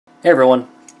Hey everyone,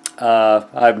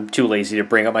 I'm too lazy to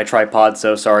bring up my tripod,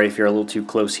 so sorry if you're a little too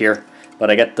close here,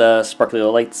 but I got the sparkly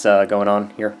lights going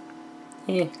on here.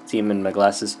 See them in my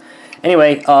glasses.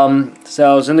 Anyway,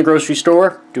 so I was in the grocery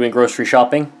store doing grocery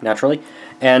shopping, naturally,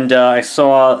 and I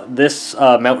saw this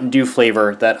Mountain Dew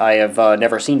flavor that I have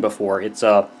never seen before. It's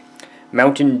a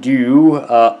Mountain Dew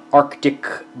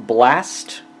Arctic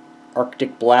Burst,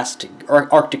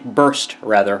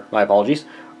 rather, my apologies.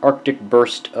 Arctic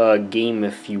Burst Game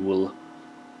Fuel.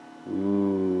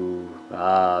 Ooh,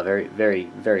 very, very,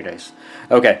 very nice.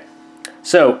 Okay,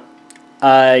 so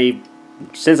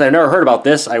since I've never heard about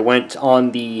this, I went on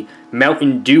the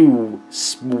Mountain Dew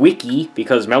wiki,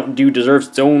 because Mountain Dew deserves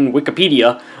its own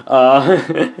Wikipedia,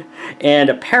 and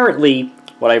apparently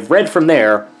what I've read from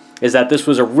there is that this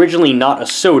was originally not a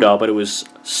soda, but it was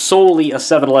solely a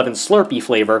 7-Eleven Slurpee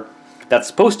flavor that's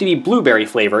supposed to be blueberry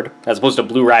flavored, as opposed to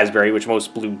blue raspberry, which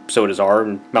most blue sodas are,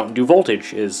 and Mountain Dew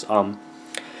Voltage is, so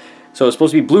it's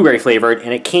supposed to be blueberry flavored,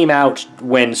 and it came out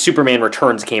when Superman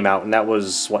Returns came out, and that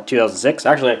was, what, 2006?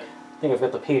 Actually, I think I've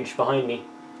got the page behind me.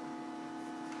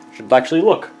 Should actually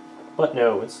look. But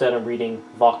no, instead I'm reading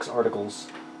Vox articles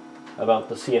about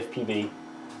the CFPB.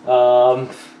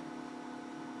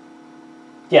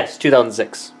 Yes,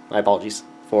 2006. My apologies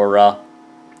for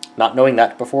not knowing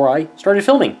that before I started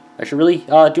filming. I should really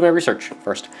do my research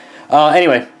first.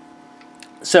 Anyway,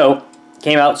 so,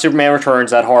 came out, Superman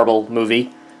Returns, that horrible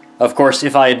movie. Of course,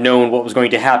 if I had known what was going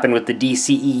to happen with the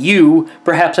DCEU,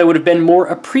 perhaps I would have been more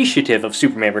appreciative of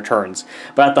Superman Returns.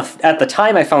 But at the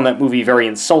time, I found that movie very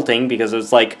insulting, because it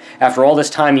was like, after all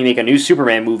this time you make a new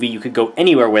Superman movie, you could go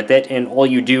anywhere with it, and all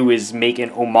you do is make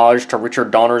an homage to Richard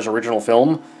Donner's original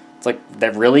film. It's like,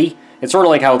 that really? It's sort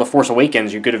of like how The Force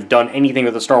Awakens, you could have done anything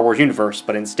with the Star Wars universe,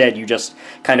 but instead you just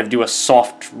kind of do a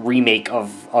soft remake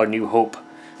of A New Hope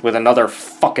with another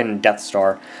fucking Death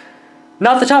Star.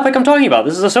 Not the topic I'm talking about.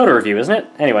 This is a soda review, isn't it?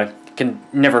 Anyway, can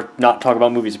never not talk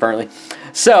about movies, apparently.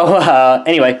 So,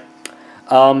 anyway,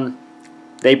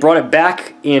 they brought it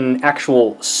back in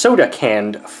actual soda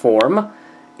canned form,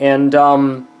 and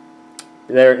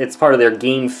it's part of their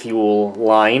Game Fuel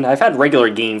line. I've had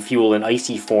regular Game Fuel in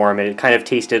icy form, and it kind of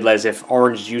tasted as if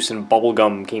orange juice and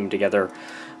bubblegum came together.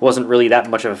 Wasn't really that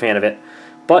much of a fan of it.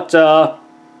 But,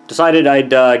 decided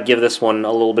I'd give this one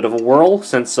a little bit of a whirl,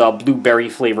 since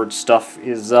blueberry-flavored stuff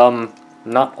is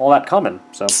not all that common.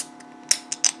 So,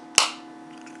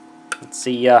 let's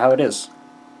see how it is.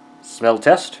 Smell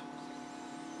test.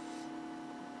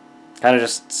 Kind of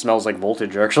just smells like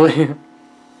Voltage, actually.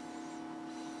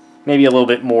 Maybe a little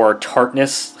bit more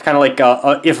tartness. Kind of like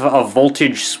if a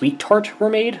Voltage Sweet Tart were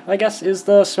made, I guess, is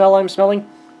the smell I'm smelling.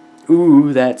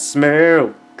 Ooh, that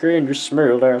smell. Can you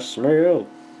smell that smell?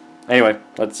 Anyway,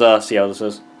 let's see how this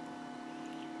is.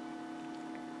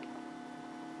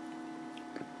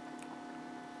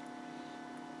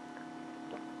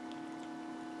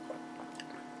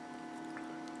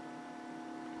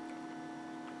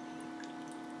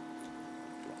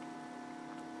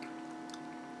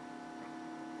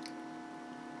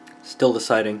 Still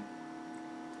deciding.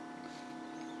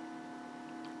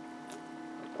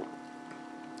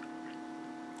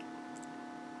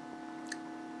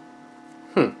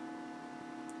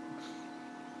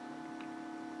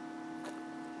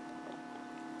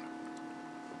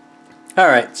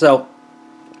 Alright, so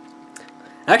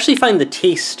I actually find the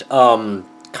taste kind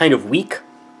of weak.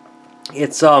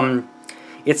 It's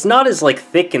not as like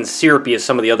thick and syrupy as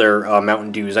some of the other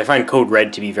Mountain Dews. I find Code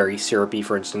Red to be very syrupy,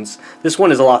 for instance. This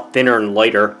one is a lot thinner and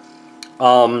lighter.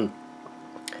 Don't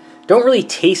really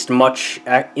taste much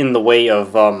in the way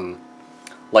of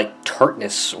like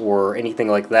tartness or anything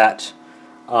like that.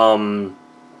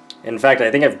 In fact, I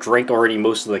think I've drank already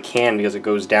most of the can because it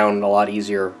goes down a lot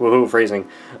easier, woohoo, phrasing,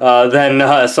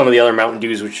 than some of the other Mountain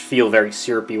Dews, which feel very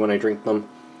syrupy when I drink them.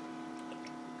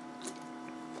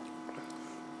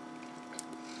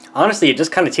 Honestly, it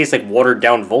just kind of tastes like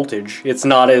watered-down Voltage. It's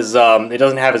not as, it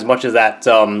doesn't have as much of that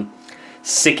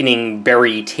sickening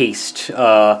berry taste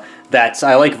that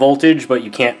I like Voltage, but you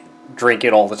can't drink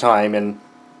it all the time, and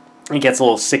it gets a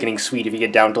little sickening sweet if you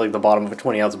get down to like the bottom of a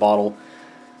 20-ounce bottle.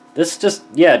 This just,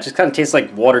 yeah, it just kind of tastes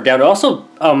like watered down. It also,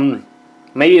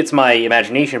 maybe it's my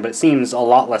imagination, but it seems a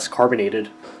lot less carbonated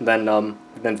than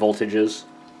Voltage is.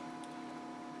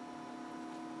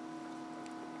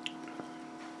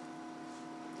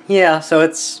 Yeah, so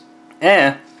it's,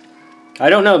 I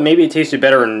don't know, maybe it tasted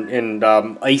better in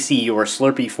icy or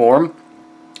slurpy form,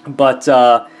 but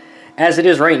as it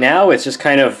is right now, it's just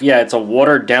kind of, yeah, it's a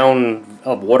watered down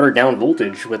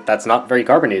Voltage that's not very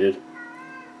carbonated.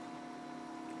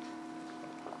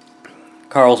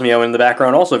 Carl's meowing in the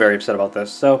background, also very upset about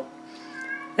this. So,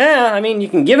 Yeah, I mean, you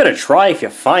can give it a try if you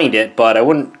find it, but I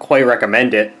wouldn't quite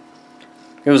recommend it.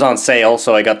 It was on sale,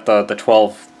 so I got the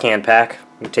 12 can pack.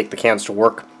 You take the cans to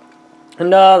work.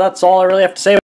 And that's all I really have to say.